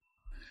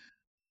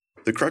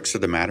The Crux of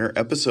the Matter,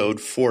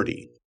 Episode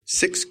 40.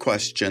 6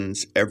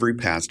 questions every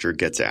pastor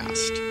gets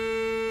asked.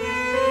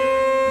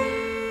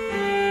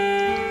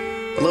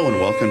 Hello and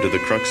welcome to The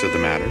Crux of the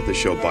Matter, the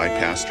show by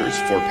pastors,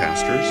 for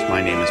pastors.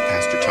 My name is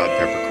Pastor Todd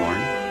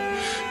Peppercorn.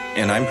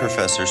 And I'm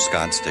Professor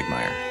Scott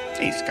Stigmeyer.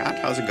 Hey, Scott,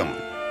 how's it going?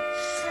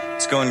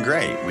 It's going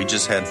great. We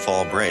just had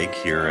fall break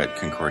here at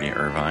Concordia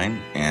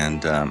Irvine,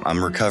 and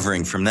I'm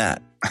recovering from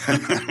that.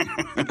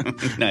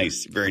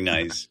 Nice, very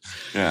nice.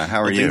 Yeah,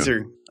 how are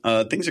you?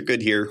 Things are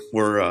good here.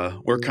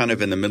 We're kind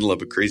of in the middle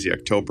of a crazy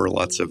October.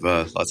 Lots of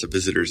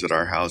visitors at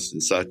our house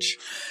and such,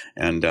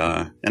 and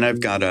I've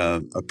got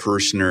a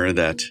parishioner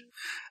that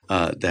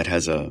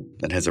has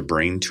a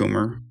brain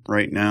tumor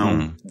right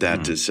now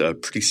that is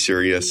pretty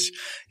serious.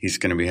 He's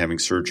going to be having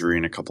surgery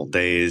in a couple of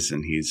days,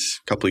 and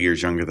he's a couple of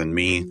years younger than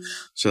me,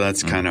 so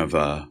that's kind of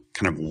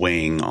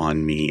weighing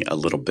on me a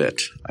little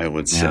bit, I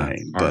would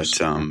say. But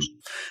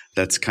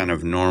that's kind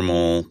of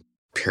normal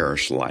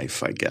parish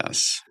life, I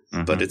guess.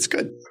 But it's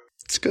good.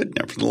 It's good,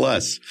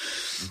 nevertheless.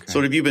 Okay. So,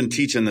 what have you been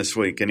teaching this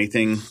week?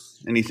 Anything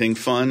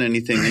fun?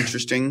 Anything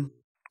interesting?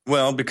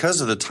 Well, because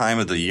of the time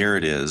of the year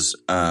it is,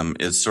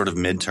 it's sort of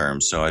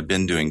midterm. So I've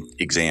been doing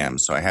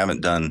exams. So I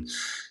haven't done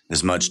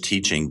as much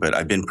teaching, but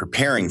I've been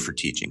preparing for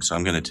teaching. So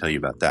I'm going to tell you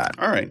about that.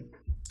 All right.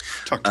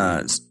 Talk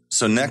to me.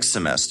 So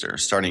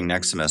starting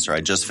next semester,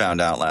 I just found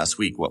out last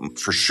week what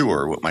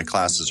my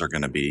classes are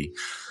going to be.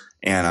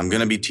 And I'm going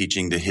to be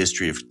teaching the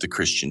history of the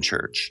Christian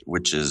church,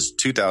 which is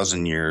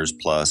 2,000 years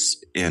plus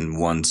in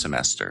one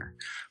semester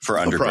for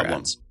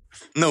undergrads.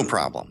 No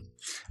problem.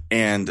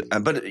 And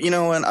but you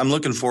know, and I'm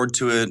looking forward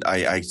to it.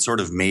 I sort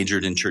of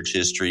majored in church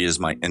history in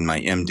my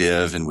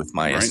MDiv and with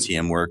my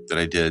STM work that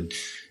I did.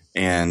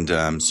 And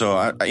so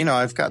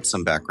I've got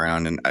some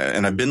background, and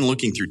I've been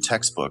looking through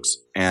textbooks.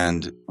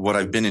 And what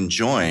I've been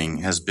enjoying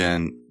has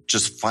been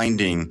just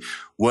finding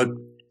what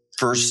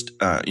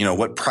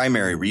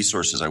primary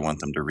resources I want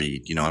them to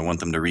read. You know, I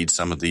want them to read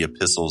some of the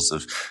epistles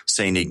of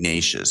St.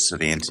 Ignatius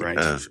of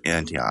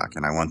Antioch,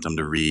 and I want them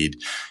to read,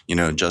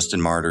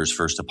 Justin Martyr's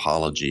First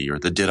Apology or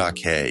the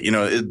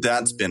Didache.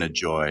 That's been a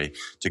joy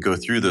to go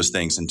through those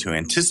things and to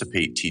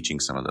anticipate teaching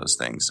some of those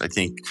things. I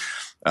think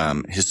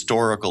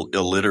historical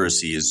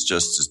illiteracy is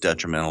just as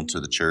detrimental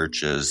to the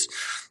church as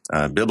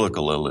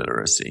biblical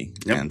illiteracy.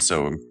 Yep. And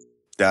so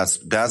that's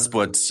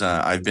what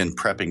I've been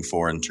prepping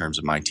for in terms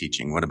of my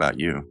teaching. What about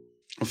you?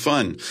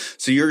 Fun.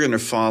 So you're going to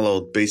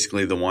follow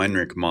basically the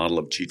Weinrich model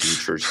of teaching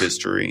church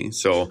history.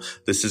 So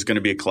this is going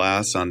to be a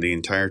class on the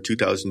entire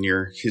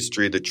 2,000-year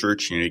history of the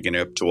church. You're going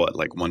to up to what,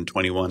 like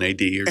 121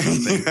 AD or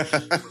something?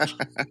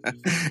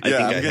 I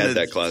had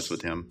that class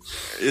with him.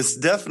 It's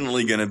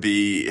definitely going to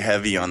be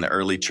heavy on the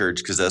early church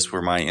because that's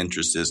where my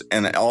interest is.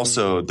 And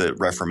also the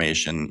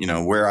Reformation,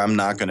 where I'm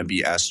not going to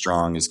be as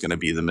strong is going to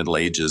be the Middle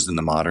Ages and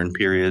the modern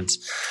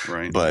periods.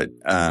 Right. But,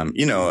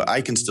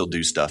 I can still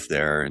do stuff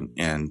there.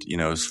 And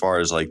as far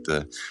as like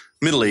the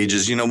Middle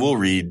Ages, we'll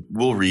read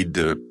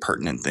the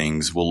pertinent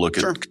things. We'll look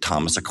at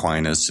Thomas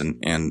Aquinas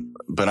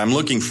but I'm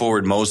looking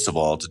forward most of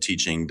all to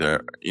teaching the,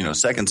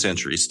 2nd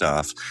century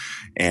stuff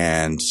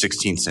and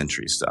 16th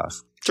century stuff.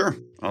 Sure.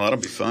 Well, that'll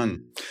be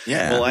fun.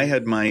 Yeah. Well, I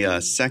had my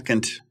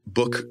second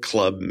book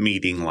club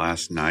meeting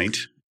last night,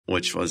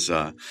 which was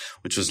a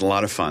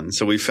lot of fun.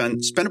 So we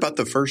spent about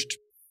the first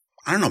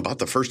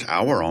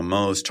hour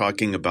almost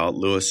talking about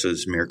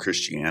Lewis's Mere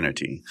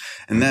Christianity.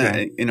 And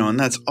and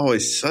that's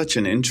always such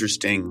an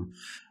interesting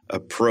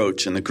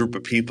approach. And the group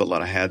of people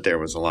that I had there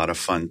was a lot of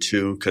fun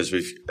too, because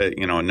we've,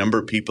 a number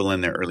of people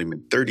in their early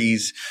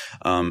mid-30s,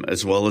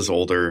 as well as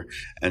older.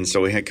 And so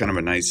we had kind of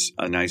a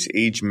nice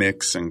age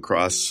mix and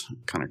cross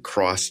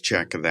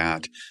check of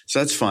that. So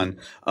that's fun.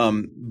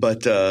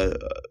 But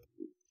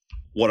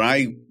what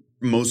I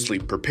mostly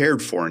prepared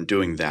for in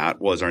doing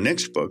that was our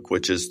next book,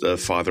 which is the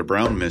Father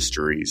Brown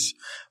Mysteries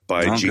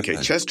by G.K.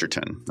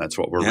 Chesterton. That's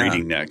what we're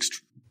reading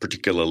next,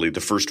 particularly the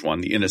first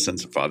one, The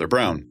Innocence of Father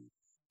Brown.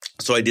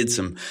 So I did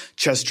some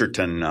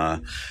Chesterton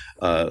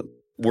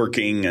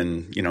working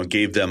and,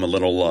 gave them a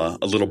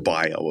little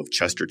bio of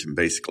Chesterton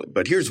basically.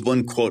 But here's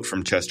one quote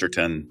from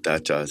Chesterton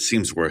that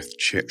seems worth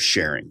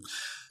sharing.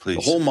 Please.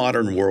 The whole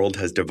modern world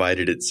has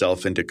divided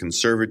itself into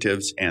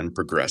conservatives and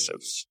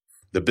progressives.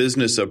 The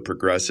business of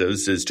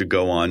progressives is to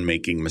go on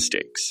making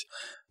mistakes.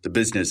 The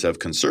business of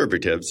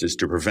conservatives is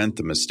to prevent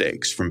the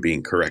mistakes from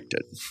being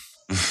corrected.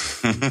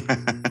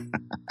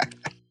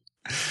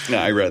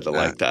 I rather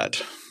like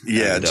that.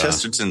 Yeah, and,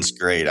 Chesterton's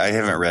great. I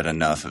haven't read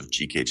enough of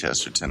G.K.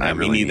 Chesterton.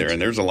 Me neither,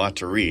 and there's a lot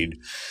to read.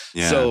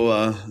 Yeah.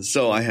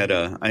 So I had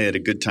a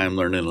good time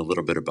learning a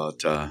little bit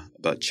about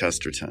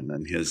Chesterton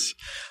and his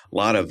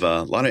lot of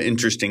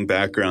interesting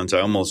backgrounds.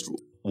 I almost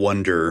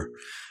wonder.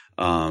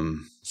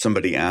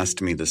 Somebody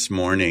asked me this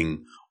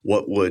morning,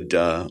 what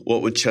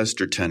would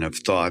Chesterton have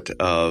thought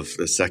of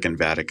the Second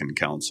Vatican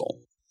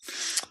Council?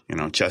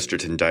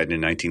 Chesterton died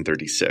in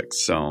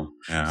 1936. So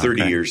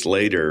 30 years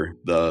later,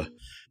 the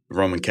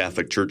Roman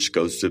Catholic Church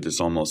goes through this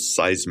almost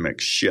seismic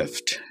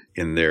shift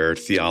in their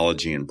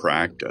theology and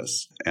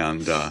practice.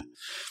 And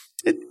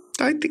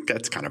I think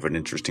that's kind of an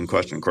interesting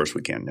question. Of course,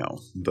 we can't know,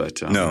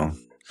 but no,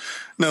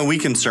 we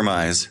can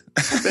surmise.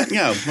 but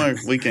yeah, well,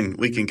 we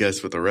can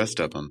guess with the rest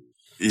of them.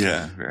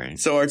 Yeah, right.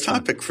 So our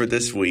topic for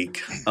this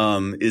week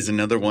is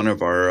another one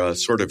of our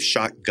sort of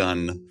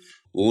shotgun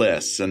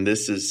lists, and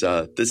this is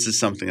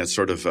something that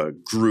sort of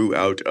grew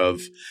out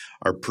of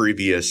our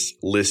previous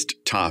list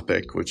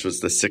topic, which was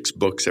the 6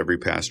 books every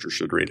pastor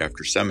should read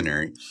after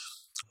seminary.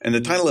 And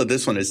the title of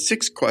this one is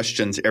 6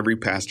 questions every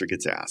pastor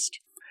gets asked.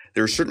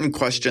 There are certain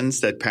questions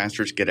that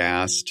pastors get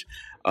asked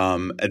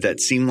that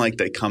seem like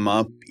they come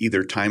up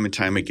either time and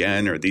time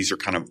again, or these are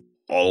kind of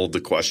all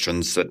the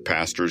questions that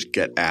pastors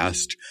get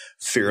asked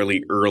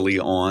fairly early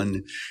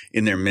on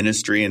in their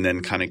ministry and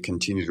then kind of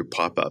continue to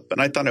pop up.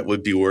 And I thought it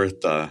would be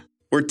worth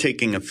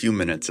taking a few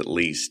minutes at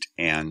least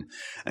and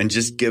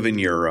just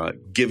giving our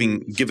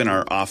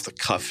off the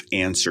cuff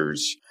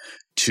answers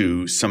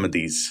to some of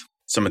these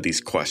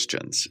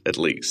questions at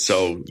least.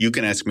 So you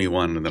can ask me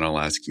one and then I'll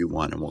ask you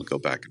one and we'll go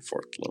back and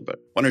forth a little bit.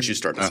 Why don't you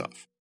start us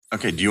off?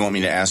 Okay. Do you want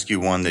me to ask you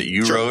one that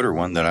you Sure. wrote or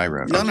one that I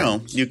wrote?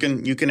 No. You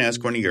can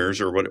ask one of yours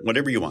or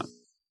whatever you want.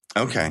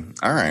 Okay.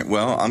 All right.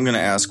 Well, I'm going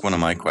to ask one of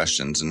my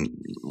questions and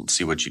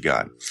see what you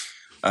got.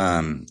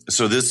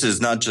 So this is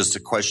not just a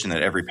question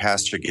that every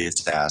pastor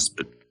gets asked,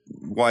 but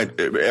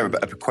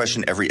a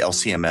question every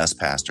LCMS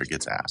pastor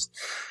gets asked.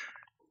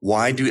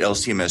 Why do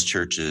LCMS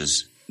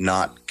churches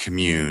not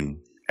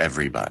commune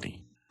everybody?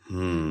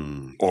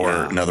 In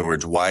other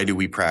words, why do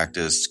we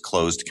practice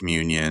closed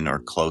communion or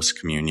close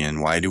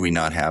communion? Why do we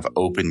not have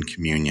open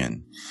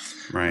communion?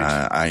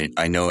 Right.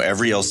 I know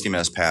every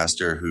LCMS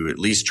pastor who at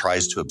least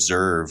tries to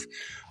observe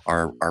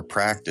our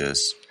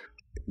practice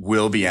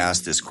will be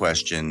asked this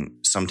question,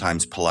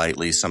 sometimes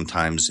politely,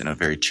 sometimes in a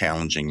very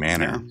challenging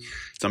manner. Yeah.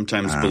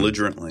 Sometimes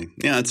belligerently.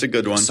 Yeah, it's a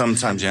good one.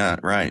 Sometimes, yeah,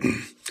 right.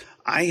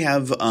 I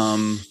have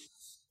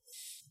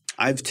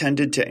I've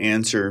tended to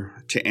answer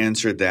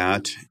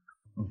that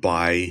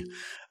by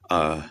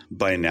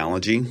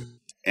analogy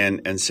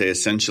and say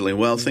essentially,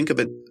 well, think of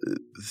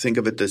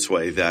it this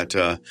way,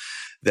 that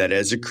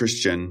as a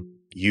Christian,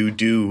 you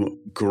do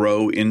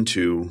grow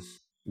into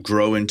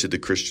the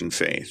Christian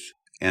faith,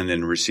 and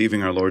then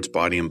receiving our Lord's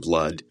body and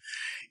blood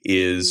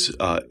is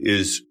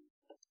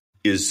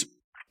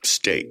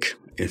steak,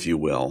 if you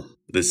will.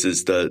 This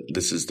is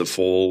the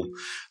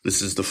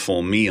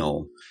full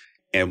meal,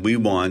 and we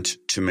want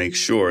to make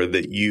sure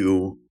that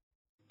you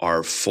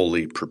are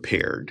fully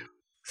prepared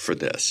for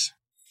this,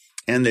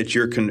 and that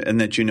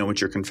you know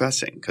what you're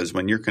confessing. Because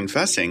when you're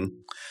confessing,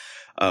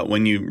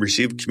 when you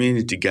receive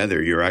communion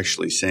together, you're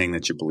actually saying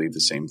that you believe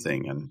the same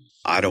thing. And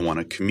I don't want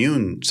to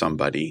commune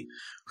somebody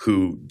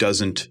who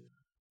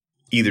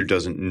either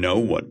doesn't know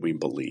what we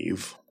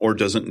believe or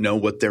doesn't know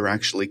what they're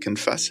actually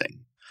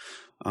confessing.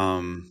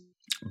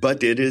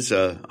 But it is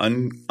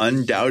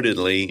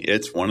undoubtedly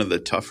it's one of the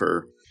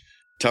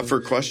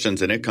tougher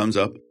questions, and it comes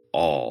up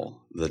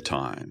all the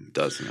time,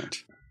 doesn't it?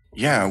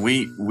 Yeah,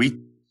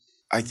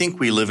 I think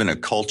we live in a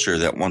culture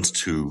that wants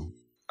to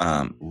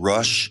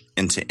rush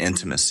into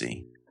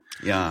intimacy.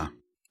 Yeah.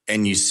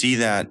 And you see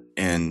that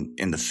in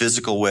the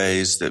physical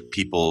ways that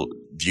people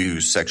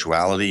view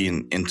sexuality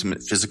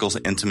and physical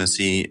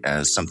intimacy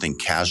as something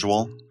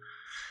casual.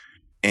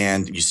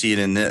 And you see it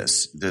in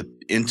this, the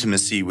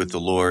intimacy with the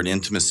Lord,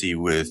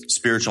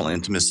 spiritual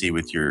intimacy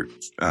with your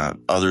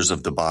others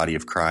of the body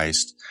of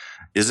Christ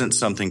isn't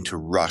something to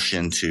rush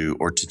into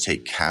or to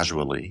take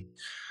casually.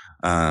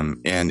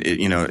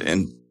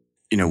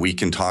 We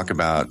can talk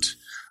about,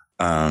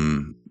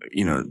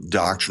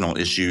 doctrinal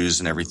issues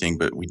and everything,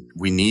 but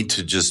we need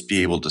to just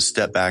be able to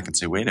step back and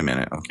say, wait a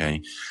minute.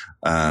 Okay.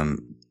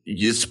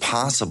 It's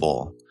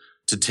possible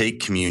to take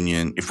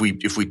communion. If we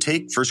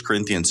take 1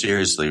 Corinthians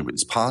seriously,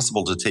 it's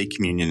possible to take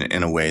communion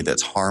in a way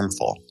that's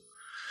harmful.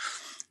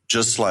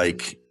 Just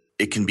like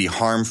it can be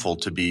harmful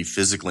to be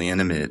physically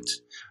intimate,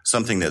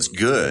 something that's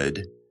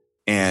good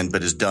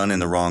but is done in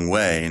the wrong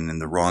way and in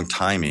the wrong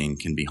timing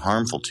can be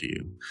harmful to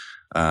you.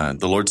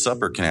 The Lord's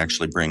Supper can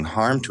actually bring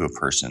harm to a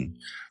person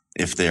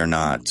if they're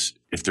not,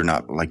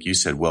 like you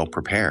said, well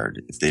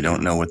prepared. If they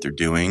don't know what they're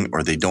doing,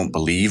 or they don't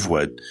believe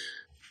what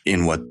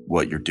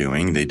you're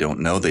doing, they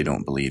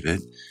don't believe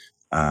it.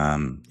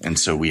 And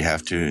so we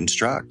have to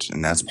instruct,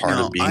 and that's part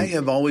of being.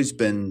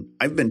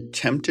 I've been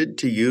tempted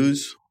to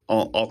use,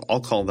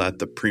 I'll call that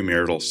the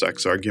premarital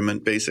sex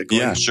argument, basically.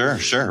 Yeah, sure.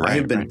 Right. I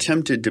have been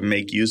tempted to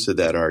make use of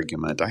that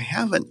argument. I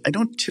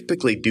don't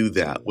typically do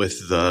that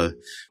with the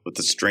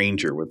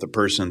stranger, with the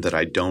person that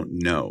I don't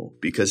know,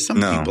 because some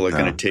people are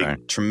going to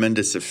take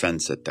tremendous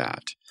offense at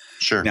that.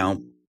 Sure. Now,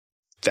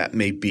 that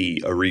may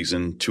be a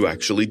reason to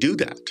actually do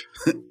that,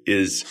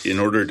 is in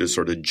order to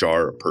sort of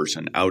jar a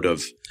person out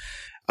of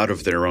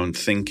their own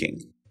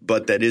thinking.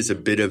 But that is a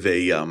bit of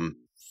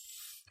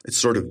it's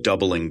sort of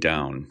doubling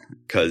down,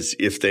 because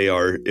if they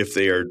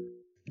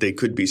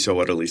could be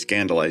so utterly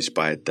scandalized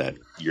by it that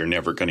you're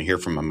never going to hear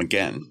from them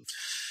again.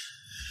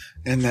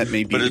 And that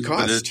may be the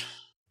cost.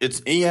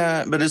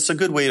 But it's a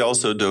good way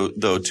also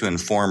to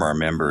inform our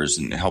members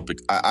and help.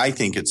 I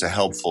think it's a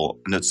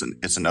helpful, and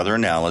it's another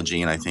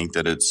analogy, and I think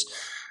that it's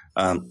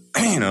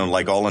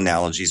Like all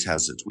analogies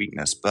has its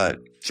weakness, but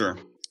Sure.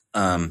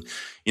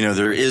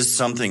 There is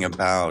something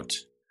about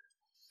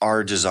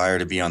our desire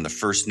to be on the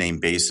first name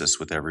basis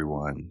with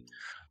everyone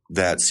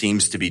that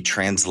seems to be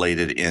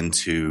translated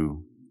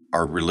into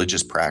our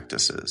religious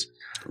practices.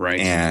 Right.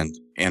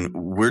 And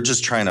we're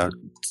just trying to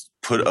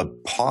put a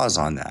pause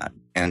on that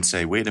and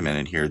say, wait a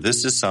minute here.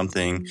 This is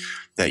something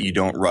that you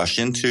don't rush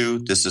into.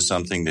 This is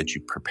something that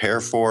you prepare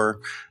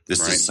for.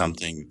 This is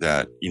something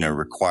that,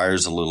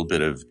 requires a little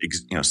bit of,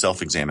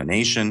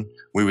 self-examination,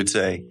 we would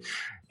say.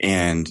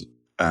 And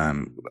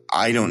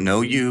I don't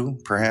know you,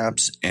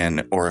 perhaps,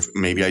 or if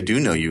maybe I do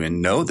know you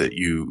and know that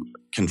you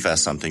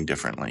confess something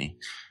differently.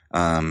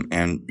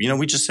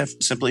 We just have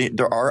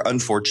there are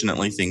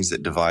unfortunately things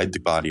that divide the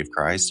body of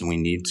Christ, and we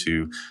need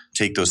to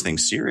take those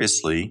things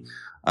seriously,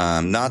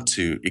 not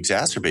to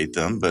exacerbate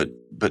them, but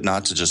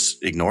not to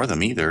just ignore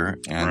them either.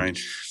 And right.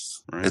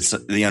 It's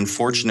the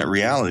unfortunate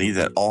reality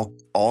that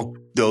all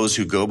those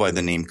who go by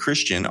the name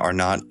Christian are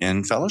not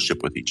in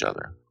fellowship with each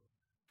other.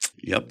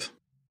 Yep.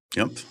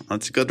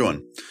 That's a good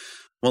one.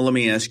 Well, let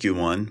me ask you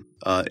one.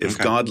 If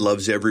God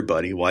loves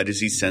everybody, why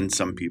does he send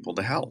some people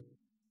to hell?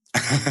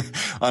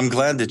 I'm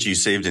glad that you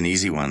saved an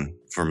easy one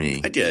for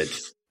me. I did.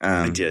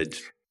 This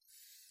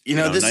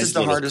nice is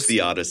the hardest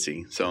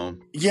theodicy. So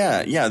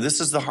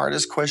this is the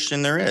hardest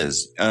question there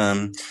is.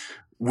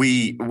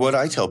 What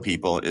I tell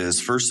people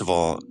is, first of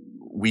all,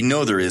 we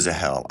know there is a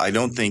hell. I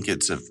don't think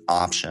it's an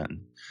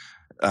option.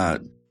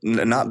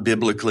 Not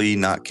biblically,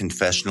 not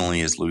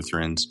confessionally as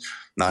Lutherans,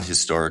 not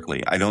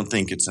historically. I don't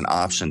think it's an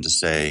option to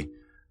say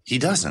he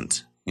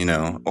doesn't,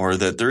 or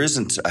that there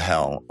isn't a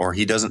hell, or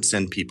he doesn't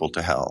send people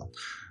to hell.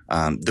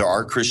 There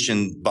are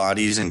Christian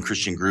bodies and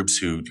Christian groups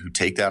who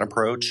take that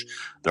approach.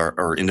 There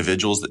are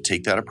individuals that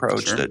take that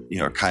approach that,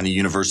 are kind of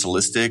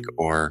universalistic,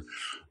 or,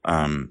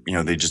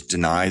 they just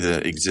deny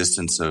the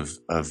existence of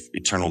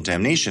eternal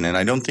damnation. And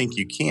I don't think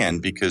you can,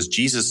 because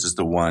Jesus is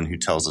the one who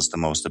tells us the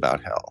most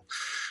about hell.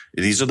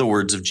 These are the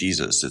words of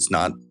Jesus. It's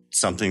not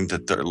something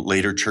that the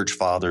later church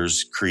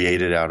fathers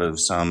created out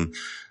of some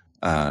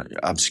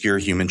obscure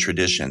human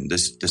tradition.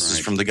 This is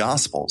from the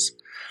Gospels.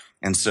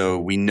 And so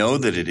we know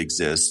that it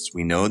exists.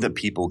 We know that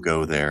people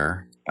go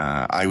there.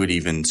 I would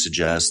even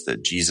suggest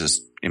that Jesus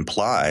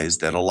implies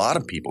that a lot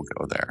of people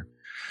go there.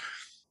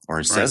 Or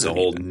it says the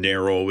whole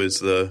narrow is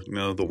the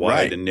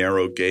wide and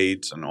narrow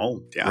gates and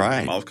all.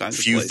 Yeah, all kinds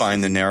of few places.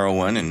 Find the narrow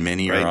one and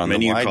many are on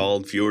many the wide. Many are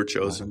called, few are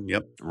chosen.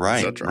 Yep.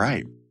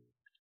 Right.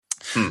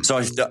 So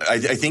I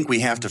think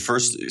we have to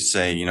first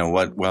say,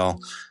 well,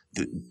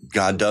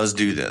 God does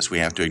do this. We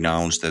have to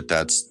acknowledge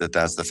that's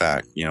the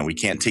fact. We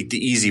can't take the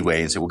easy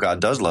way and say, well,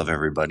 God does love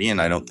everybody,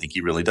 and I don't think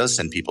he really does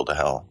send people to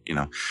hell.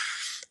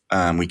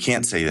 We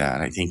can't say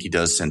that. I think he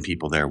does send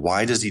people there.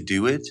 Why does he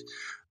do it?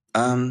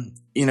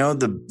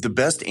 The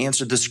best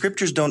answer, the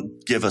scriptures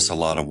don't give us a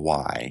lot of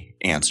why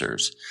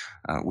answers.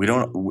 We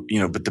don't,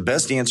 but the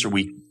best answer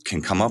we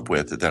can come up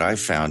with that I've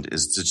found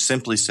is to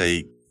simply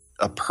say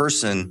a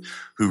person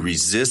who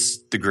resists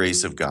the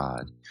grace of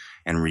God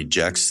and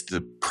rejects the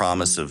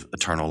promise of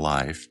eternal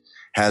life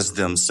has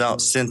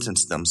themselves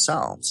sentenced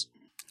themselves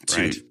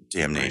to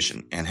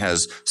damnation and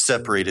has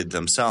separated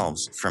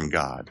themselves from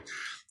God.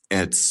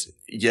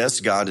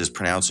 Yes, God is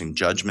pronouncing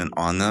judgment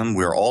on them.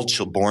 We're all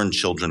born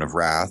children of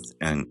wrath,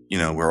 and,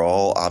 we're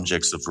all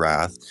objects of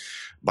wrath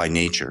by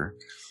nature.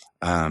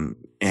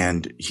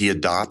 And he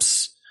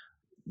adopts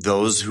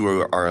those who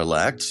are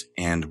elect.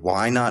 And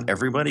why not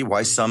everybody?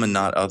 Why some and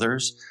not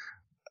others?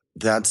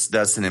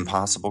 That's an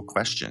impossible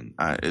question.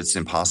 It's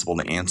impossible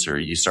to answer.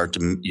 You start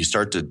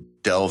to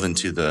delve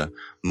into the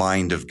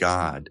mind of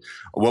God.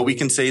 What we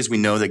can say is we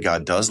know that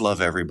God does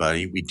love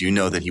everybody. We do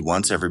know that he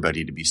wants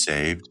everybody to be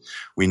saved.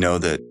 We know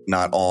that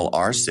not all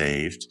are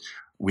saved.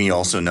 We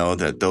also know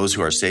that those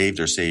who are saved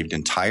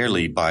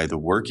entirely by the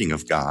working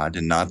of God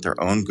and not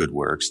their own good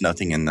works,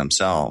 nothing in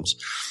themselves.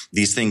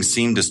 These things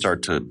seem to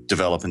start to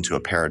develop into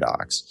a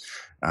paradox.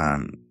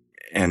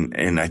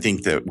 And I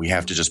think that we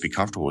have to just be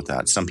comfortable with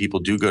that. Some people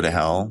do go to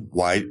hell.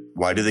 Why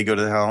do they go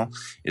to hell?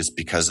 It's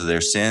because of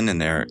their sin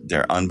and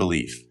their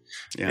unbelief.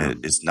 Yeah.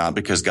 It's not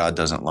because God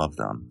doesn't love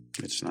them.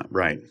 It's not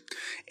right.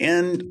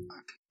 And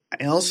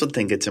I also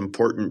think it's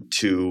important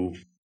to,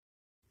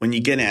 when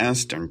you get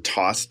asked and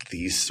tossed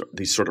these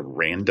sort of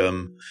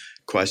random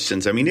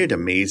questions, I mean, it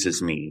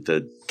amazes me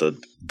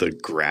the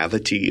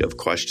gravity of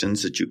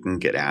questions that you can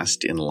get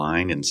asked in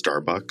line in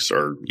Starbucks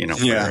or,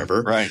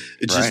 wherever. Right.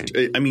 It's just,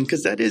 I mean,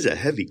 because that is a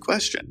heavy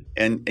question.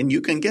 And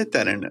you can get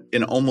that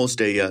in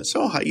almost a,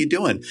 so how you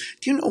doing?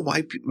 Do you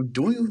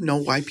know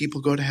why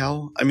people go to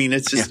hell? I mean,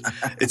 it's just,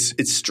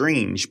 it's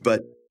strange,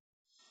 but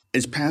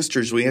as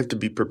pastors, we have to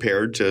be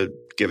prepared to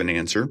give an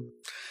answer.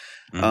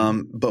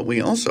 Mm-hmm. But we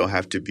also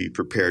have to be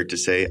prepared to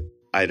say,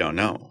 I don't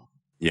know.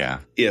 Yeah.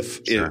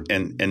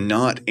 And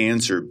not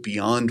answer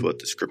beyond what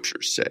the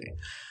scriptures say.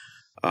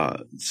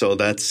 So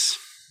that's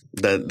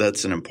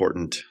an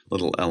important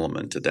little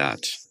element to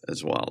that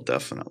as well,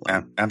 definitely.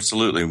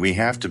 Absolutely. We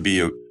have to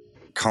be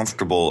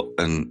comfortable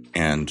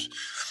and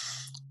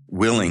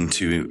willing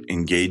to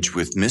engage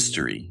with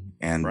mystery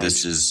And Right.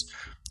 this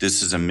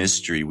is a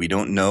mystery. We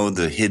don't know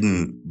the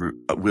hidden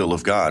will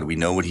of God. We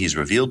know what he's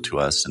revealed to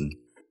us, and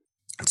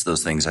it's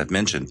those things I've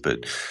mentioned,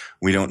 but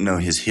we don't know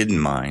his hidden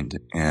mind.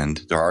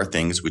 And there are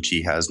things which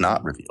he has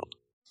not revealed.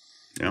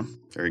 Yeah.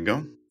 There you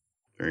go.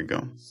 There you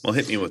go. Well,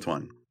 hit me with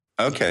one.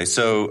 Okay,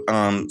 so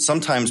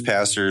sometimes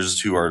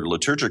pastors who are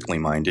liturgically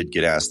minded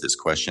get asked this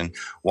question: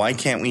 why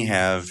can't we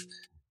have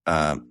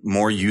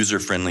more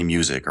user-friendly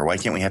music, or why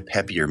can't we have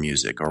peppier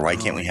music, or why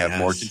can't we have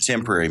more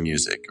contemporary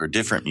music, or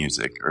different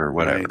music, or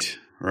whatever?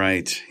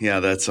 Right. Yeah,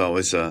 that's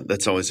always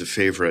a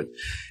favorite.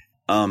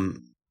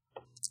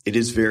 It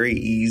is very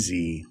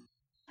easy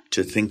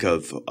to think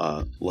of,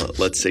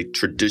 let's say,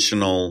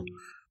 traditional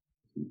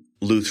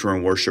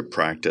Lutheran worship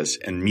practice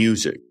and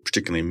music,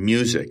 particularly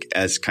music,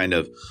 as kind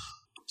of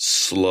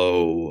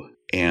slow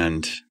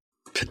and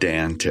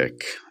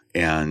pedantic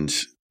and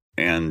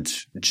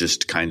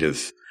just kind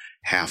of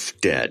half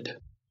dead.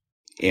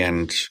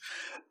 And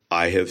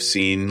I have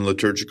seen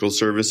liturgical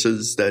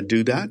services that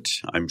do that.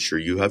 I'm sure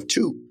you have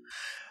too.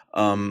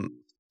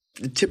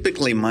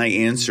 Typically my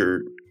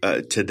answer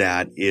to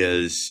that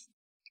is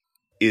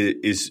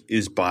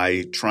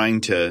by trying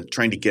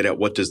to get at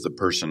what is the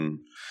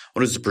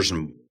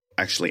person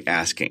actually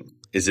asking?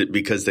 Is it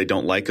because they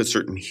don't like a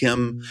certain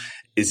hymn?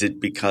 Is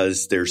it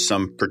because there's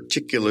some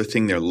particular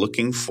thing they're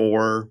looking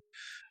for?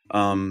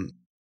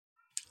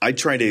 I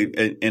try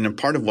to, and a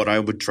part of what I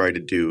would try to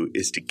do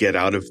is to get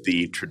out of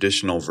the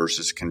traditional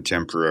versus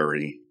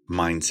contemporary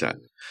mindset.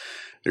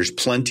 There's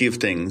plenty of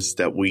things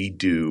that we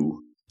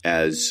do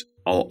as,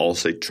 I'll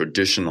say,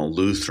 traditional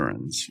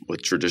Lutherans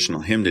with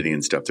traditional hymnody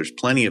and stuff. There's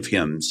plenty of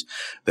hymns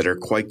that are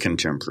quite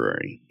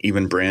contemporary,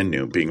 even brand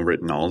new, being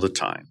written all the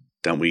time,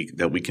 that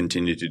we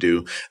continue to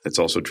do. That's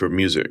also true of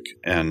music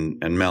and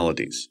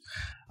melodies.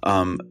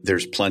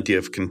 There's plenty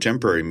of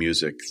contemporary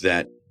music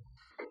that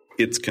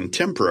it's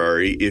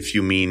contemporary if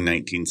you mean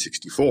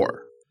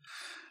 1964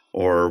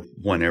 or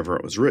whenever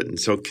it was written.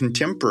 So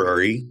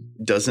contemporary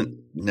doesn't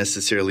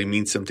necessarily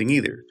mean something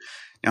either.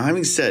 Now,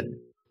 having said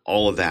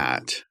all of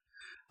that,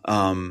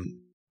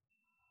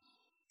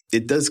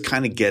 it does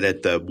kind of get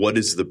at what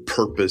is the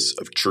purpose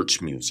of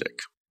church music?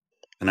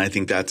 And I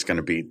think that's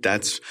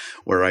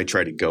where I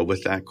try to go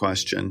with that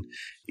question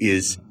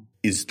is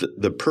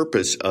the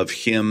purpose of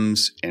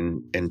hymns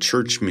and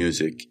church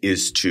music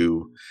is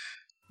to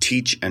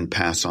teach and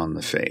pass on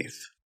the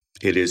faith.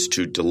 It is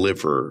to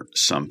deliver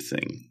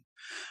something.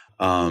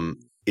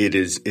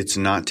 It's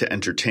not to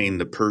entertain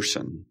the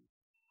person.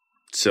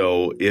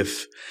 So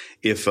if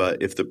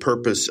the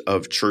purpose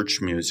of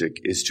church music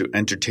is to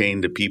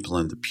entertain the people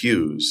in the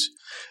pews,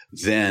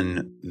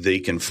 then they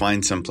can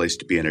find some place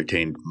to be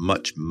entertained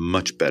much,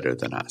 much better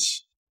than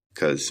us.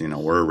 Because,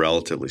 we're a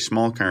relatively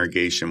small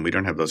congregation. We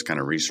don't have those kind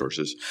of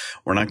resources.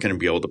 We're not going to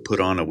be able to put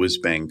on a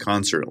whiz-bang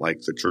concert like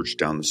the church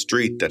down the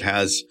street that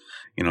has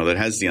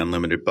the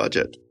unlimited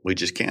budget. We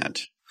just can't.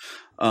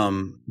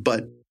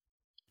 But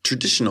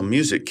traditional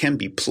music can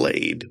be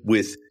played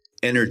with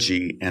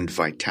energy and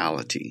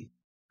vitality.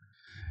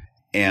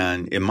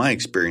 And in my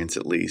experience,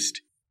 at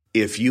least,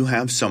 if you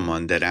have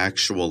someone that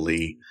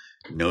actually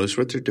knows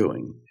what they're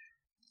doing,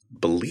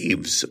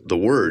 believes the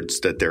words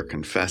that they're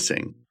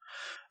confessing,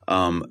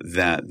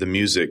 that the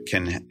music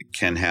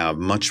can have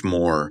much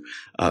more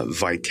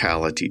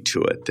vitality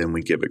to it than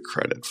we give it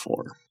credit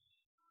for.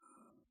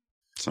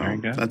 So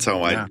that's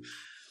how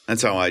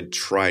I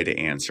try to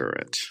answer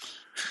it,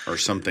 or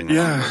something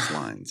along those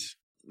lines.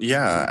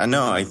 Yeah, I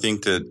know. I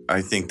think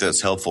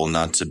that's helpful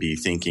not to be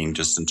thinking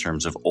just in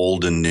terms of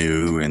old and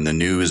new, and the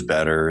new is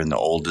better and the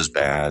old is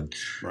bad.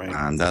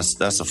 Right.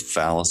 That's a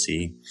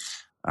fallacy.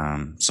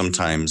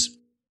 Sometimes,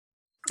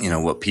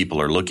 what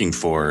people are looking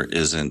for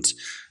isn't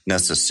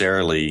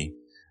necessarily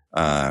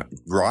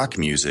rock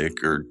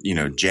music or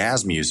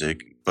jazz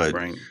music, but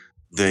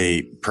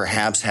they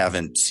perhaps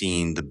haven't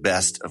seen the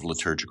best of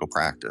liturgical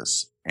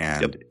practice.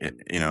 And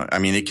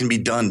it can be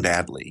done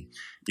badly.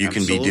 You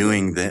Absolutely. can be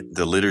doing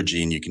the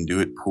liturgy and you can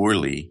do it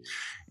poorly,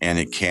 and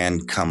it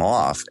can come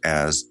off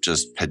as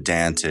just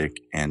pedantic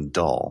and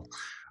dull.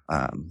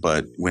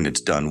 But when it's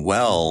done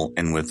well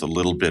and with a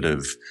little bit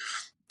of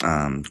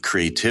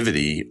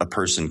creativity, a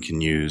person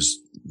can use,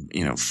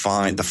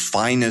 find the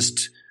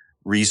finest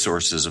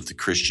resources of the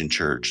Christian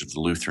church, of the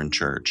Lutheran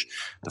church,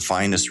 the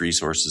finest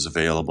resources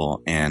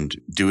available, and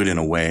do it in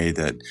a way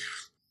that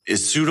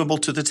is suitable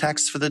to the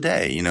text for the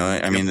day.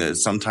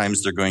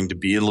 Sometimes they're going to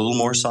be a little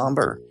more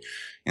somber,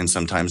 and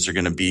sometimes they're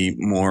going to be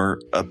more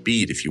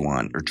upbeat, if you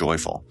want, or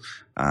joyful.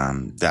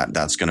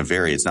 That's going to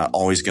vary. It's not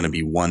always going to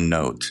be one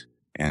note.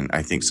 And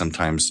I think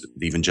sometimes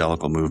the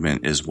evangelical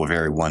movement is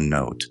very one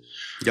note.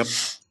 Yep,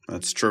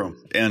 that's true.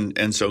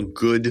 And so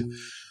good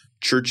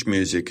church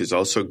music is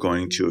also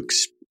going to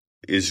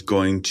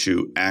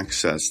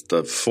access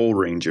the full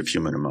range of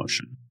human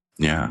emotion.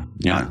 Yeah.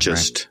 Not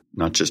just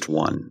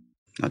one.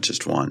 Not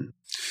just one.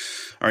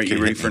 All right, you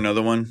ready for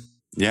another one?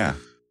 Yeah.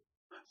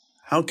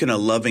 How can a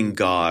loving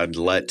God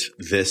let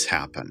this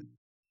happen?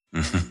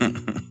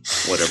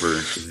 Whatever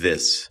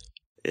this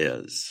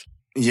is.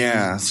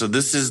 Yeah. So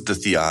this is the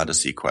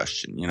theodicy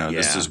question.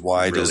 This is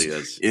why it really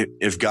is.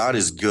 If God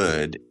is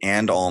good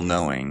and all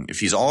knowing, if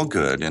he's all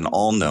good and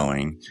all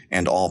knowing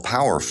and all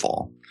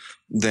powerful,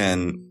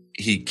 then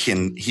he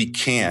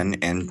can,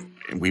 and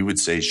we would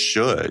say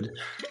should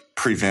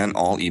prevent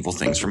all evil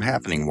things from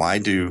happening. Why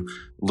do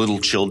little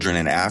children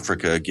in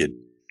Africa get,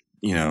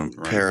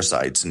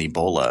 parasites and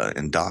Ebola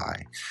and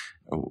die?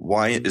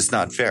 Why? It's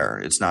not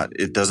fair.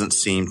 It doesn't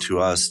seem to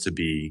us to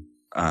be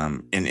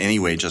in any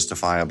way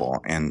justifiable.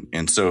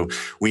 And so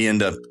we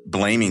end up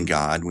blaming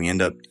God. We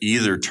end up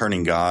either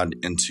turning God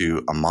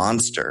into a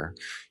monster.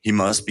 He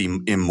must be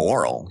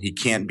immoral. He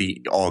can't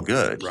be all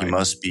good. Right. He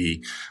must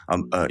be,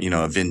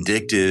 a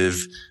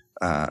vindictive,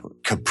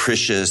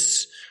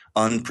 capricious,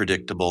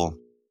 unpredictable.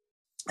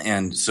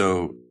 And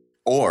so,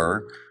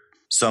 or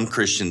some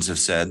Christians have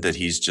said that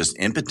he's just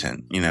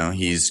impotent.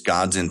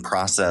 God's in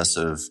process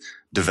of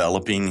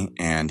developing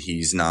and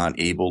he's not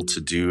able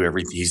to do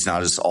everything. He's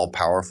not as all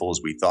powerful as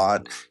we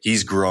thought.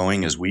 He's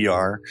growing as we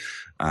are.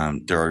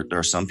 There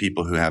are some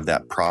people who have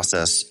that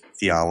process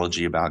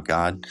theology about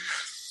God.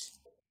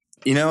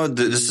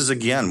 This is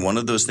again one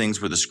of those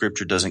things where the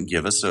scripture doesn't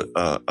give us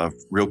a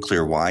real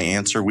clear why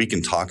answer. We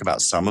can talk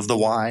about some of the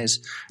whys,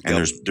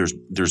 and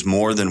there's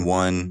more than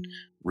one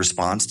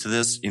response to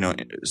this.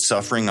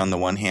 Suffering on the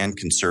one hand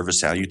can serve a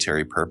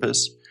salutary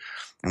purpose,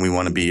 and we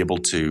want to be able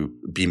to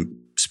be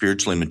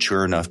spiritually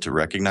mature enough to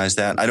recognize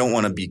that. I don't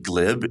want to be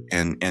glib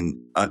and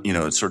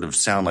sort of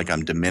sound like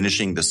I'm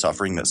diminishing the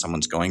suffering that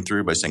someone's going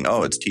through by saying,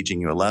 "Oh, it's teaching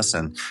you a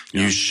lesson.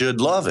 Yeah. You should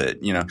love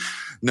it."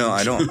 No,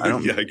 I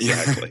don't. Yeah,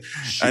 exactly.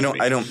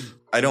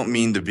 I don't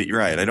mean to be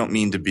right. I don't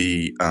mean to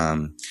be,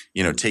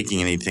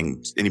 taking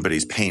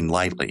anybody's pain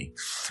lightly,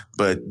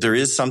 but there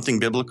is something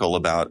biblical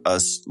about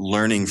us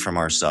learning from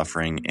our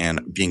suffering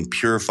and being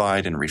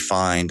purified and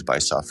refined by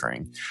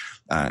suffering,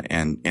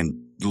 and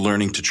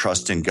learning to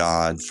trust in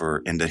God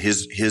and that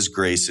His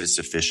grace is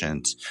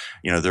sufficient.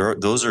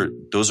 Those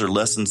are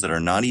lessons that are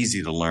not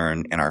easy to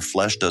learn, and our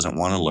flesh doesn't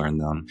want to learn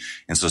them.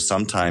 And so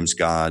sometimes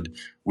God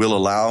will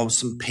allow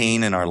some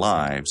pain in our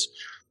lives,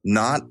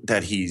 not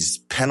that He's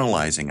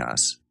penalizing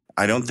us.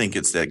 I don't think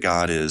it's that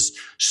God is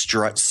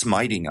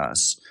smiting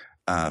us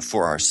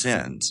for our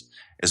sins,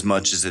 as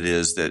much as it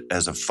is that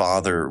as a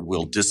father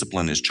will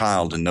discipline his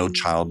child, and no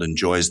child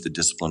enjoys the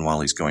discipline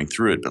while he's going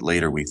through it, but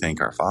later we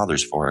thank our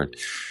fathers for it.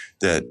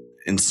 That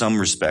in some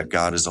respect,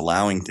 God is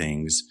allowing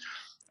things,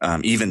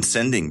 even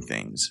sending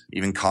things,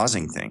 even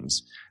causing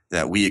things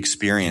that we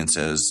experience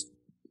as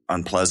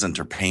unpleasant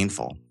or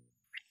painful.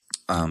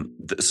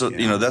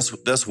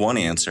 That's one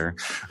answer.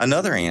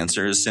 Another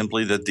answer is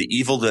simply that the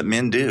evil that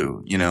men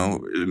do,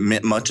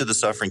 much of the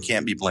suffering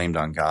can't be blamed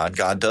on God.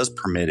 God does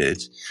permit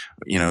it.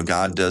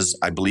 God does.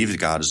 I believe that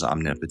God is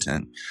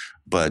omnipotent.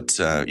 But,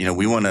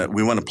 we want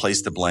to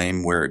place the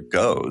blame where it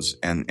goes.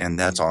 And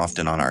that's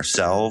often on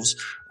ourselves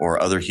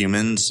or other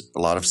humans. A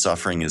lot of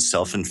suffering is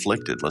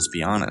self-inflicted, let's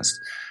be honest.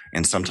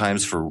 And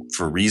sometimes for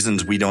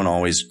reasons we don't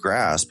always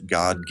grasp,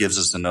 God gives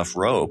us enough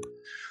rope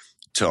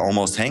to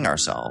almost hang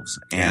ourselves.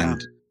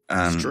 And,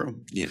 that's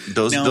true.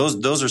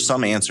 Those are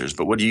some answers,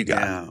 but what do you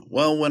got? Yeah.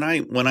 Well, when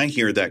I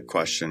hear that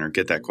question or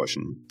get that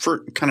question,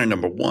 for kind of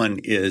number one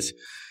is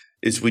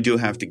we do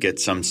have to get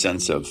some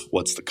sense of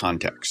what's the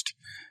context.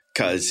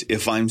 Because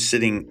if I'm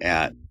sitting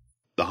at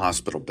the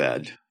hospital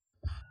bed,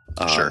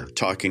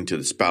 talking to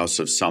the spouse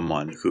of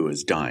someone who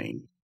is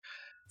dying,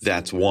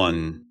 that's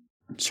one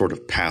sort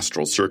of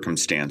pastoral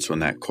circumstance when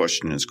that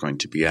question is going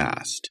to be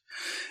asked.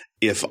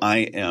 If I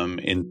am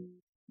in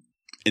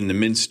the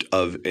midst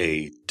of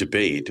a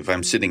debate, if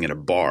I'm sitting at a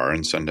bar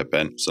and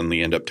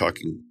suddenly end up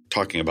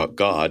talking about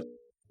God,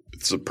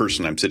 it's the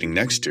person I'm sitting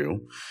next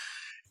to,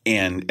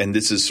 and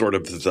this is sort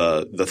of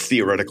the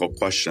theoretical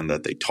question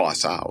that they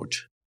toss out.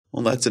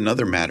 Well, that's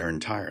another matter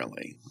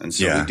entirely. And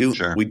so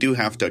we do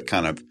have to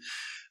kind of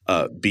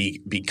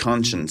be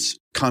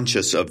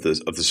conscious of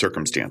the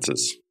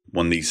circumstances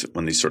when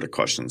these sort of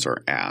questions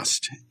are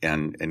asked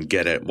and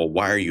get it. Well,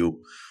 why are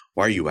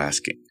you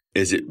asking?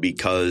 Is it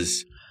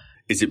because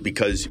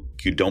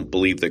you don't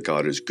believe that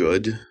God is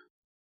good?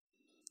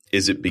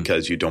 Is it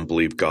because you don't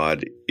believe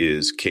God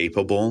is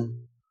capable?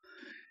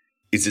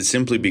 Is it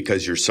simply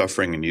because you're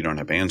suffering and you don't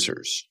have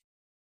answers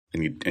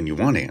and you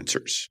want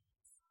answers?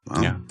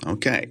 Well, yeah.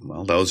 Okay.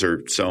 Well, those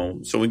are so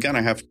we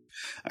gotta have.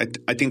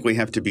 I think we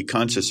have to be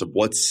conscious of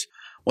what's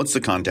the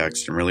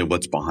context and really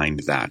what's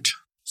behind that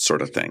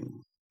sort of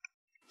thing.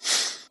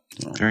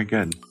 So, very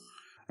good.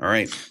 All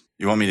right.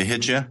 You want me to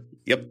hit you?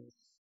 Yep.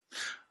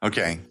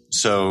 Okay.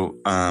 So,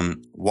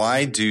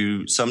 why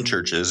do some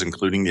churches,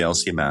 including the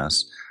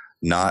LCMS,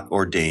 not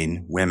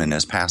ordain women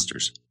as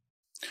pastors?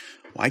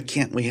 Why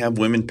can't we have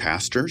women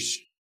pastors?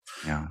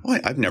 Yeah.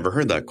 Boy, I've never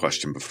heard that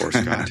question before,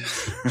 Scott.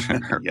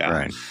 Yeah.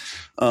 Right.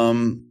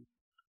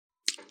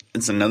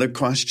 It's another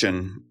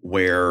question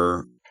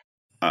where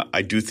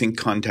I do think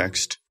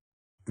context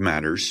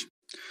matters.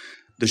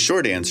 The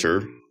short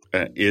answer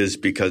is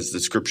because the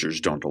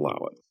scriptures don't allow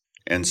it.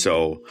 And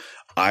so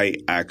I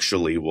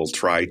actually will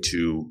try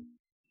to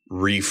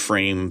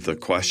reframe the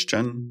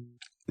question,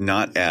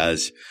 not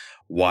as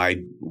why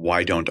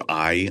don't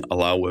I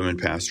allow women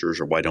pastors,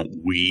 or why don't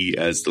we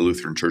as the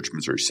Lutheran Church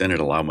Missouri Synod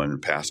allow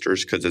women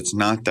pastors? Because it's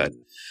not that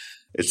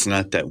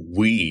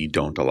we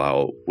don't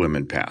allow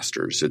women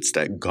pastors. It's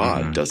that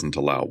God doesn't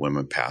allow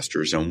women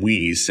pastors, and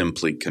we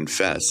simply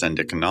confess and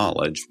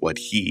acknowledge what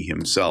He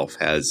Himself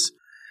has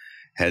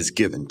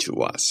given to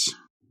us.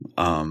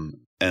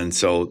 And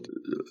so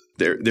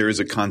there is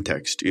a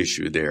context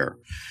issue there.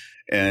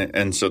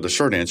 And so the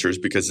short answer is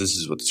because this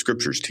is what the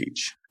Scriptures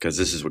teach, because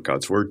this is what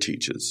God's Word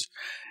teaches.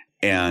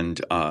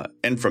 And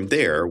from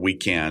there we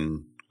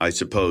can, I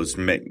suppose,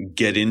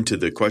 get into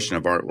the question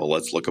of, all right, well,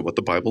 let's look at what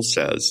the Bible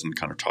says, and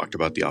kind of talk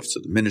about the office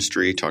of the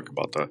ministry, talk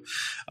about the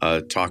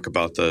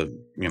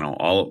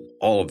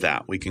all of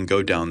that. We can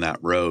go down that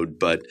road,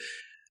 but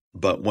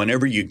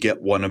whenever you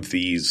get one of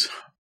these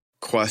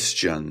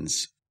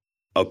questions,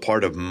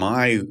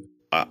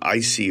 I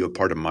see a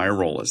part of my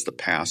role as the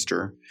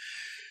pastor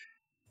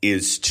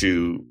is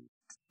to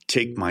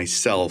take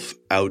myself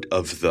out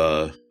of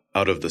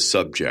the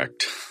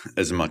subject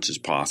as much as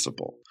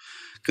possible.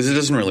 Because it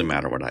doesn't really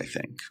matter what I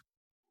think.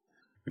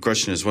 The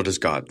question is, what does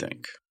God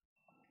think?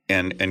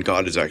 And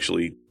God has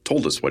actually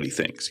told us what He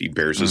thinks. He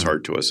bears His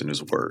heart to us in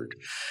His Word.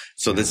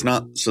 So that's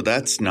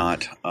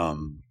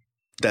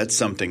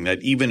something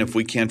that even if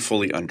we can't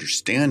fully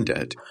understand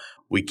it,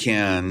 we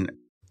can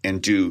and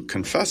do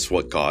confess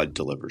what God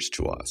delivers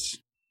to us.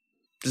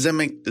 Does that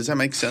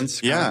make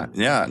sense? Yeah.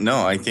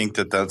 No, I think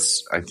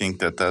that's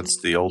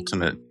the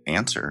ultimate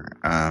answer.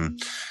 And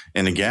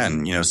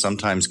again,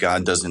 sometimes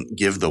God doesn't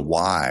give the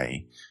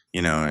why,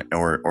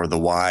 or the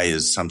why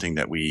is something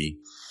that we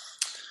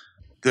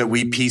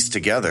piece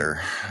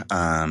together.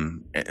 A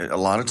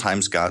lot of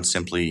times God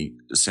simply,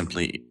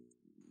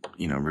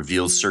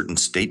 reveals certain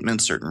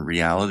statements, certain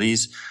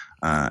realities.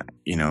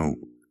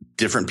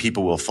 Different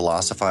people will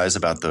philosophize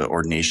about the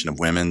ordination of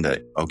women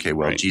that, okay,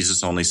 well,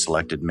 Jesus only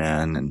selected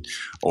men,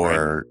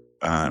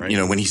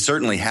 when He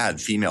certainly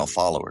had female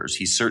followers,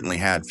 He certainly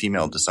had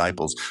female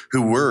disciples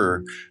who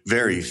were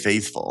very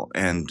faithful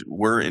and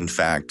were in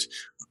fact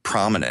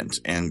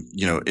prominent. And,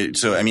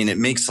 it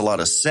makes a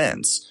lot of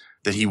sense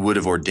that He would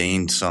have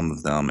ordained some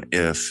of them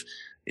if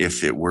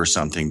it were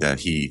something that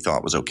He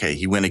thought was okay.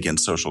 He went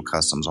against social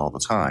customs all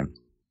the time.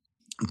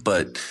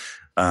 But,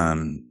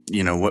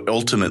 what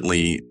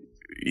ultimately,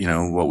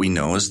 what we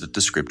know is that the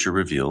Scripture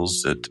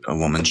reveals that a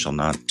woman shall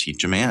not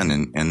teach a man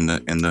in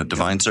the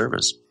divine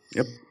service.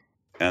 Yep.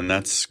 And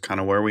that's kind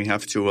of where we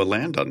have to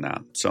land on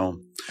that. So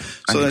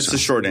that's the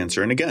short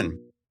answer. And again,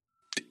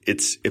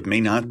 it may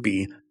not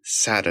be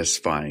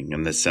satisfying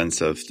in the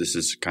sense of this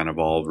is kind of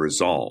all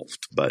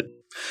resolved, but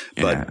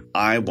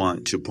I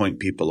want to point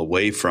people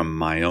away from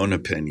my own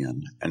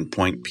opinion and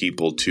point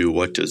people to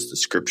what does the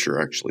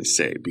Scripture actually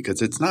say,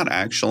 because it's not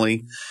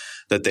actually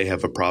that they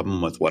have a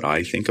problem with what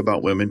I think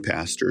about women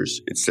pastors.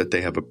 It's that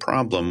they have a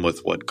problem with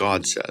what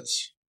God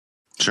says.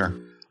 Sure.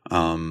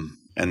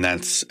 And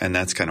that's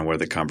kind of where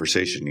the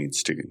conversation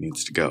needs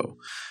to go.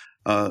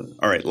 All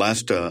right.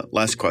 Last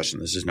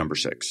question. This is number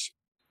 6.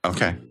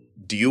 Okay.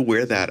 Do you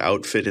wear that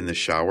outfit in the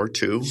shower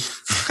too?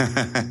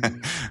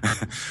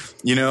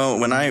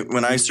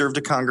 When I served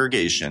a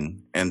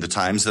congregation, and the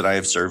times that I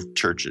have served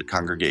church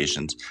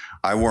congregations,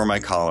 I wore my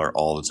collar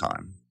all the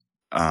time.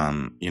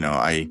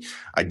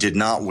 I did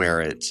not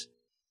wear it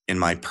in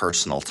my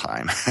personal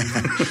time.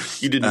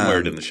 You didn't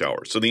wear it in the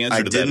shower. So the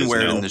answer to that is no. I didn't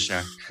wear it in the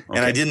shower. Okay.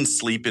 And I didn't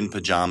sleep in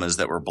pajamas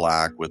that were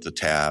black with a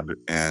tab.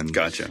 And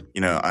gotcha.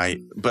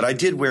 But I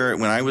did wear it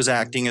when I was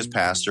acting as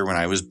pastor, when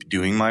I was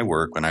doing my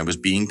work, when I was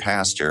being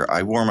pastor.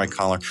 I wore my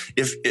collar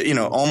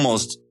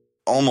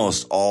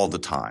almost all the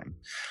time.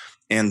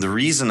 And the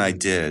reason I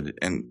did,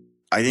 and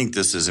I think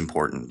this is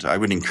important, I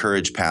would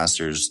encourage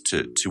pastors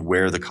to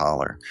wear the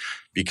collar,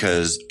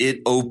 because it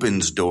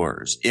opens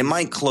doors. It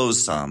might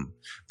close some,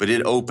 but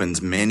it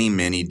opens many,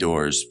 many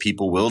doors.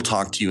 People will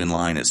talk to you in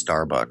line at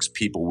Starbucks.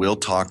 People will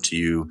talk to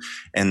you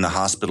in the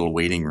hospital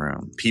waiting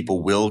room.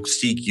 People will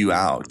seek you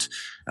out.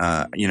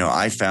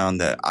 I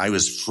found that I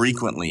was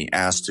frequently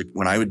asked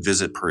when I would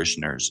visit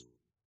parishioners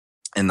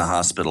in the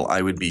hospital,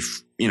 I would be,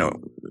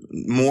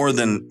 more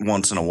than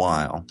once in a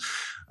while,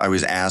 I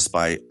was asked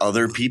by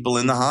other people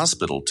in the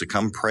hospital to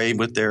come pray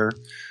with their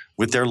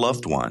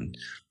loved one.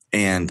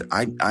 And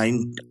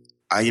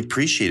I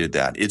appreciated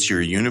that. It's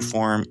your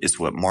uniform. It's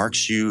what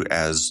marks you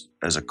as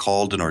a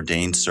called and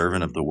ordained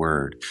servant of the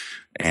Word.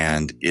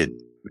 And it,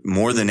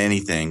 more than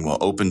anything, will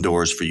open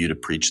doors for you to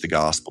preach the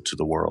gospel to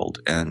the world.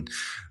 And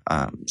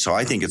so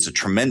I think it's a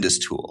tremendous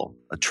tool,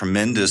 a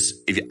tremendous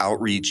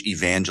outreach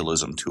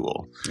evangelism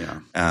tool. Yeah.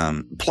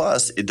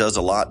 Plus, it does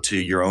a lot to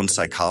your own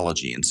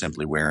psychology in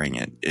simply wearing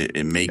it.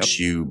 It makes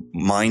you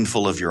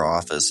mindful of your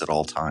office at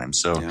all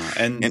times. So,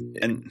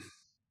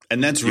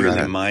 And that's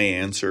really my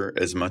answer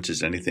as much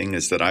as anything,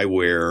 is that I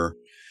wear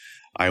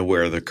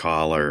the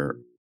collar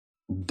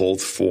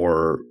both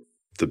for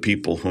the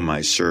people whom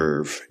I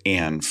serve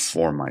and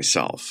for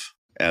myself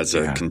as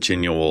a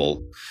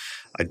continual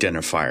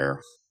identifier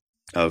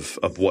of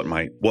what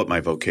my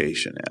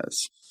vocation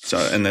is. So,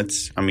 and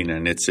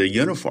and it's a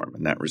uniform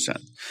in that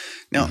sense.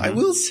 Now, I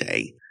will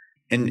say,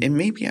 and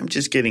maybe I'm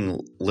just getting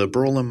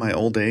liberal in my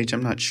old age.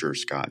 I'm not sure,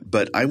 Scott,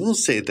 but I will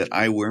say that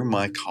I wear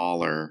my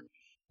collar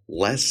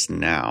less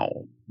now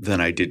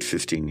than I did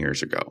 15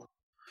 years ago.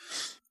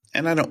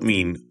 And I don't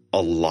mean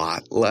a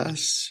lot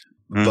less,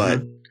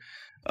 but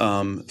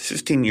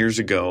 15 years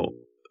ago,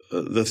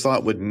 the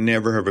thought would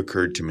never have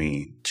occurred to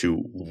me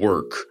to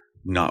work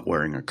not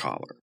wearing a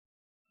collar.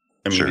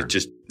 I mean, it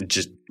just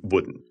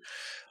wouldn't.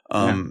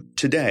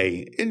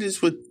 Today, it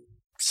is with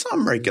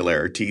some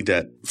regularity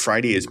that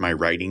Friday is my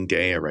writing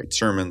day. I write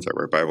sermons, I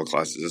write Bible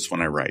classes. That's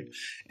when I write.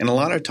 And a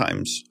lot of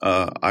times,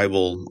 I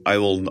will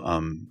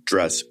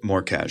dress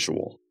more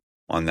casual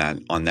on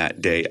that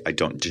day. I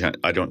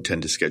don't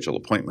tend to schedule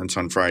appointments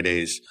on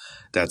Fridays,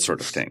 that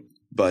sort of thing.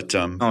 But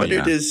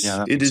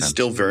it is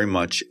still very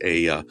much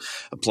a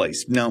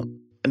place. Now,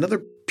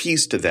 another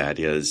piece to that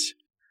is,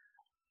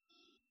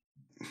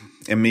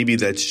 and maybe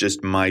that's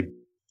just my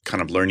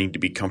kind of learning to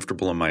be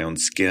comfortable in my own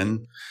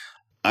skin.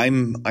 I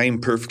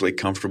am perfectly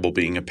comfortable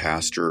being a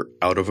pastor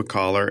out of a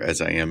collar as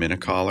I am in a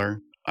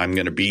collar. I'm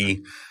going to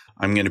be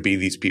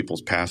these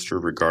people's pastor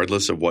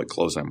regardless of what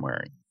clothes I'm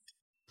wearing.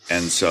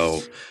 And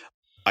so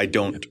I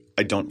don't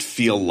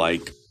feel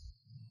like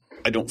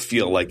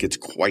it's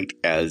quite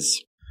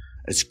as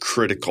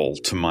critical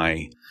to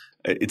my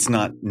 – it's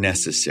not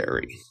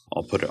necessary.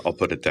 I'll put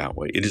it that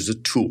way. It is a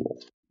tool,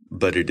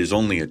 but it is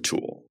only a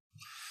tool.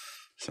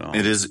 So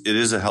it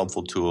is a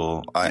helpful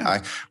tool.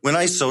 When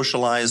I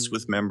socialized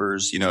with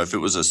members, if it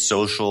was a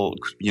social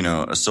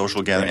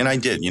gathering, and I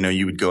did,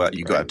 you would go out,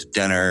 go out to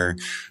dinner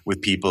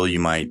with people.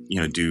 You might,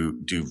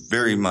 do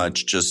very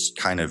much just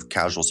kind of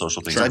casual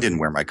social things. I didn't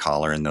wear my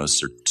collar in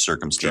those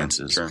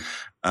circumstances. Sure.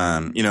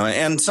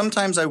 And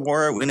sometimes I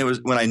wore it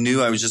when I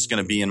knew I was just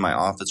going to be in my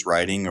office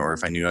writing, or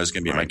if I knew I was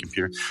going to be at my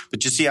computer.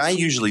 But you see, I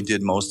usually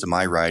did most of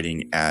my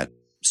writing at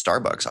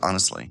Starbucks,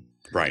 honestly.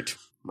 Right.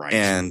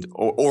 And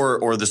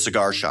or the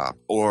cigar shop,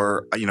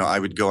 or I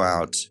would go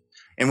out,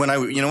 and when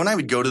I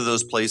would go to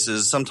those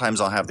places,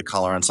 sometimes I'll have the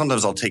collar on,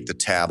 sometimes I'll take the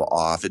tab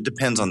off. It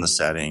depends on the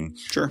setting.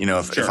 Sure.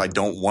 If I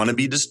don't want to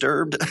be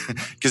disturbed,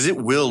 because it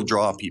will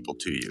draw people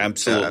to you.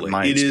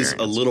 Absolutely, it is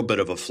a little bit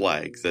of a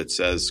flag that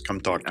says, "Come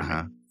talk to me."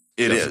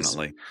 It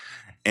Definitely. Is.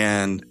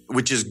 And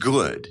which is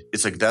good.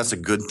 It's like that's a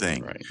good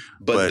thing, right?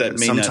 But that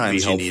may not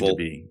be helpful. You need to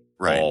be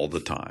all the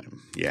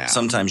time. Yeah.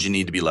 Sometimes you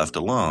need to be left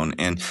alone.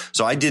 And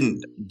so I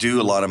didn't do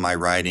a lot of my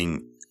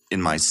writing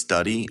in my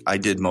study. I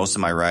did most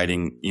of my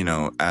writing,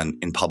 and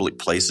in public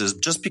places,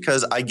 just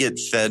because I get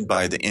fed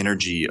by the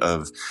energy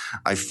of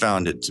 – I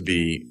found it to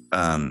be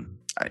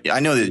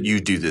I know that you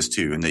do this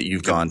too, and that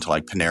you've gone to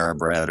like Panera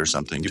Bread or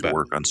something to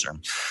work on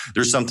sermon.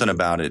 There's something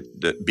about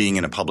it that being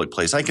in a public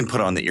place – I can put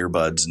on the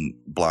earbuds and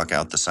block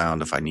out the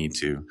sound if I need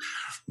to.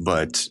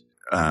 But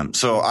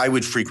so I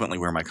would frequently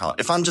wear my collar.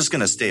 If I'm just going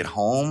to stay at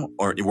home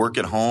or work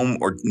at home,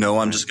 or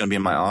I'm just going to be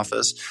in my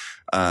office,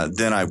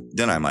 then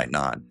I might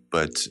not.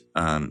 But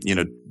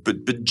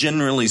but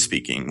generally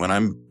speaking, when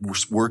I'm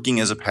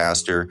working as a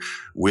pastor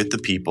with the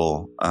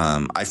people,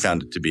 I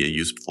found it to be a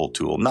useful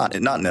tool. Not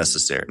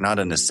necessary, not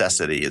a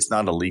necessity. It's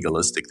not a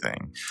legalistic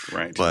thing,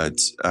 right? But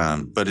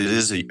it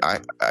is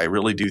I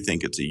really do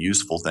think it's a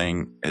useful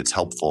thing. It's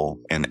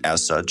helpful, and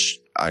as such,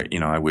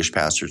 I wish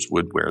pastors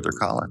would wear their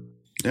collar.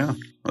 Yeah,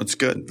 that's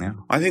good. Yeah.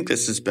 I think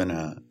this has been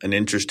an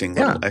interesting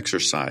little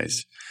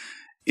exercise.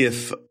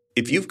 If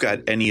you've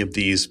got any of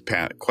these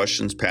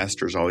questions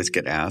pastors always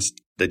get asked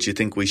that you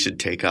think we should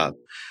take up,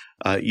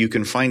 you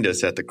can find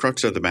us at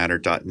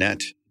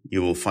thecruxofthematter.net.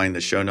 You will find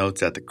the show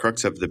notes at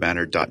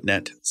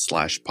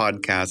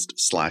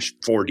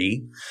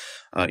thecruxofthematter.net/podcast/40.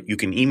 You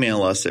can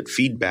email us at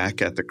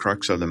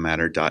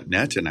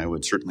feedback@thecruxofthematter.net, and I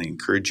would certainly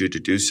encourage you to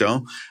do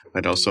so.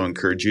 I'd also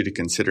encourage you to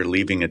consider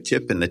leaving a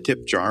tip in the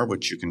tip jar,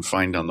 which you can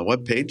find on the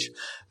webpage.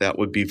 That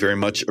would be very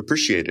much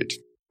appreciated.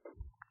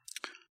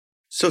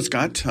 So,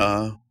 Scott,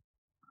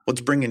 what's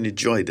bringing you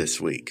joy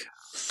this week?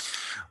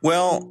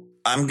 Well,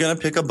 I'm going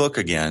to pick a book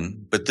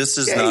again, but this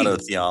is not a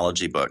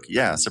theology book.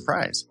 Yeah,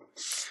 surprise.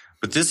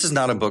 But this is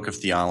not a book of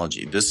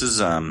theology. This is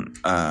a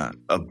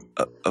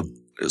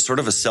sort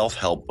of a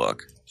self-help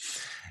book,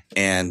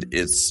 and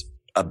it's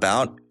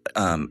about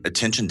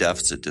attention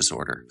deficit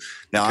disorder.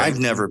 Now, I've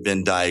never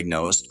been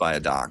diagnosed by a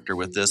doctor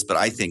with this, but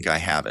I think I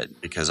have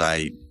it because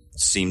I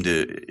seem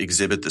to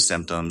exhibit the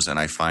symptoms, and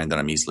I find that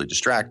I'm easily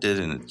distracted.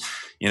 And,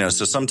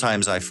 so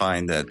sometimes I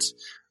find that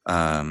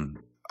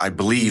I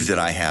believe that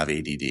I have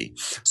ADD.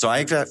 So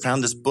I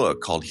found this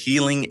book called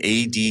Healing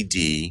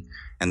ADD,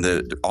 and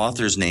the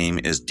author's name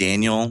is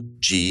Daniel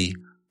G.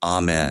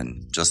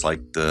 Amen, just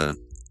like the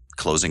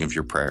closing of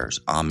your prayers.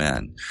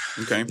 Amen.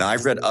 Okay. Now,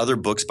 I've read other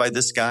books by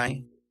this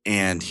guy,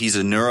 and he's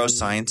a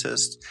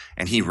neuroscientist,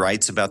 and he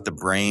writes about the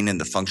brain and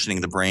the functioning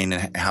of the brain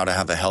and how to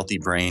have a healthy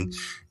brain.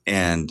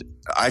 And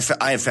I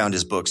have found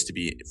his books to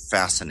be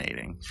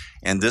fascinating.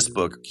 And this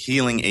book,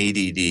 Healing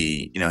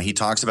ADD, he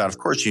talks about, of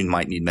course, you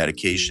might need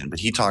medication, but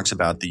he talks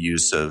about the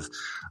use of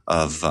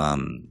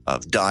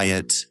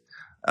diet,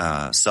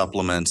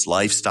 supplements,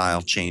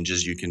 lifestyle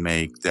changes you can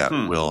make that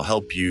will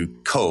help you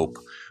cope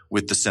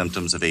with the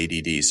symptoms of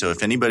ADD. So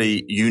if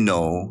anybody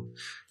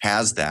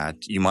has that,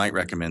 you might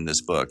recommend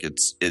this book.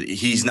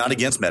 He's not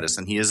against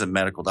medicine. He is a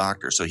medical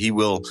doctor, so he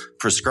will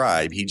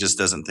prescribe. He just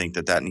doesn't think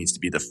that needs to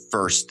be the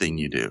first thing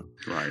you do.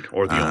 Right.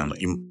 Or the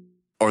only.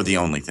 Or the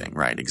only thing.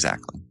 Right.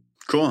 Exactly.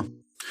 Cool.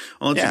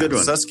 Well, that's a good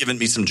one. So that's given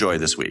me some joy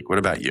this week. What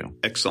about you?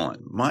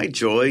 Excellent. My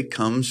joy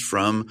comes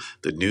from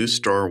the new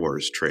Star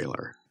Wars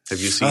trailer. Have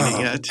you seen it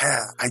yet?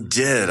 Yeah, I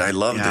did. I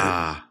loved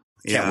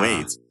it. Can't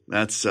wait.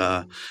 That's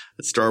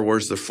Star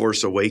Wars The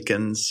Force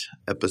Awakens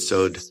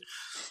episode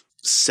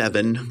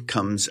 7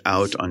 comes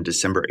out on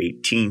December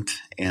 18th,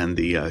 and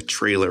the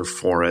trailer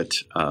for it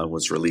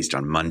was released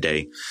on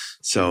Monday.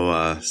 So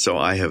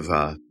I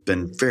have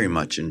been very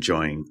much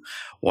enjoying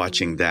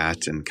watching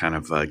that and kind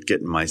of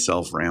getting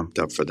myself ramped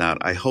up for that.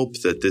 I hope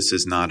that this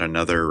is not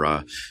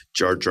another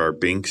Jar Jar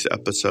Binks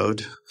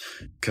episode,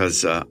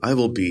 because there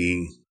will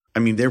be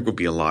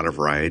a lot of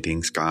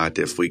rioting, Scott,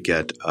 if we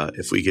get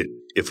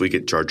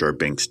Jar Jar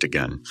Binks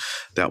again.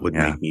 That would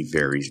make me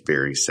very,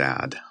 very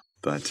sad.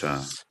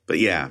 But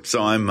yeah,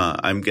 so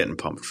I'm getting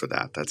pumped for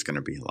that. That's going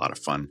to be a lot of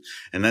fun.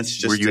 And that's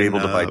just Were you able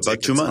to buy about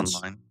tickets 2 months.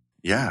 Online?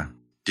 Yeah.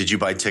 Did you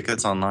buy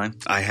tickets online?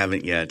 I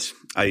haven't yet.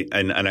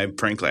 I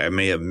frankly, I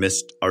may have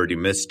already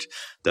missed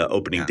the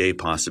opening day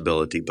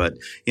possibility, but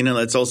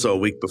that's also a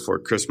week before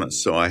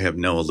Christmas. So I have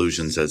no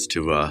illusions as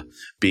to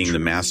being the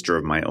master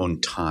of my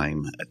own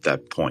time at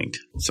that point.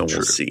 So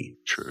we'll see.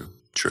 True.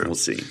 We'll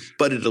see.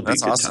 But it'll be a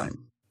good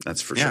time.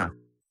 That's for sure.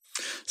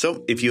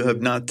 So if you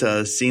have not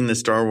seen the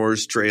Star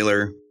Wars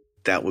trailer,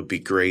 that would be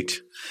great.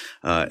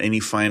 Any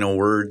final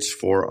words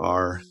for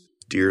our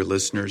dear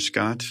listeners,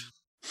 Scott?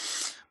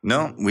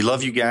 No, we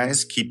love you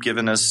guys. Keep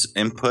giving us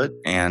input,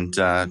 and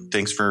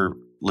thanks for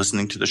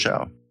listening to the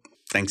show.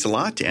 Thanks a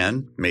lot,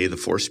 and may the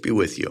Force be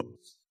with you.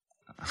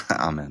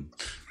 Amen.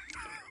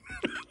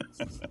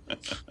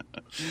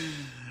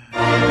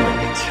 All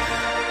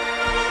right.